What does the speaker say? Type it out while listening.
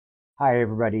Hi,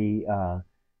 everybody.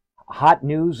 Hot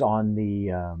news on the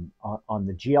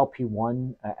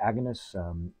GLP-1 agonists,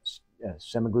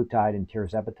 semaglutide and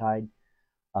tirzepatide.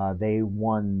 They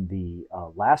won the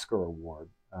Lasker Award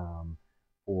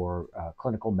for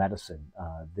clinical medicine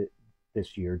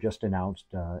this year, just announced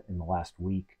in the last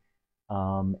week,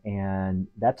 and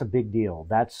that's a big deal.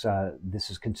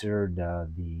 This is considered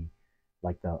the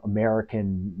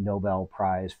American Nobel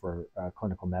Prize for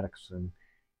clinical medicine,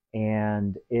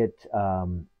 and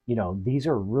these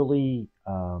are really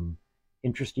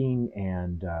interesting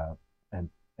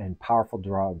and powerful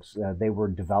drugs. They were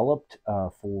developed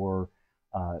for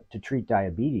to treat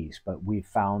diabetes, but we've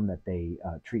found that they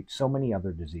treat so many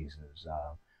other diseases.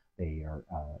 They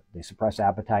suppress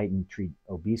appetite and treat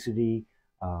obesity,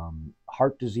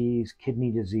 heart disease,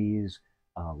 kidney disease,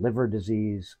 liver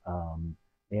disease.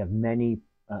 They have many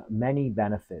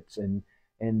benefits, and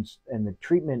the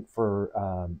treatment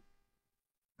for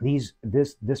this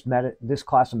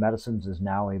class of medicines is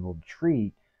now able to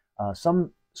treat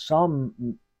some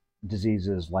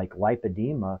diseases like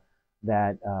lipedema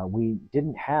that we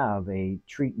didn't have a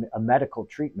medical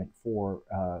treatment for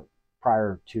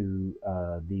prior to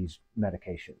these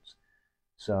medications.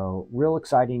 So real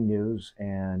exciting news,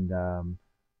 and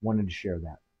wanted to share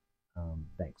that.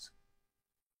 Thanks.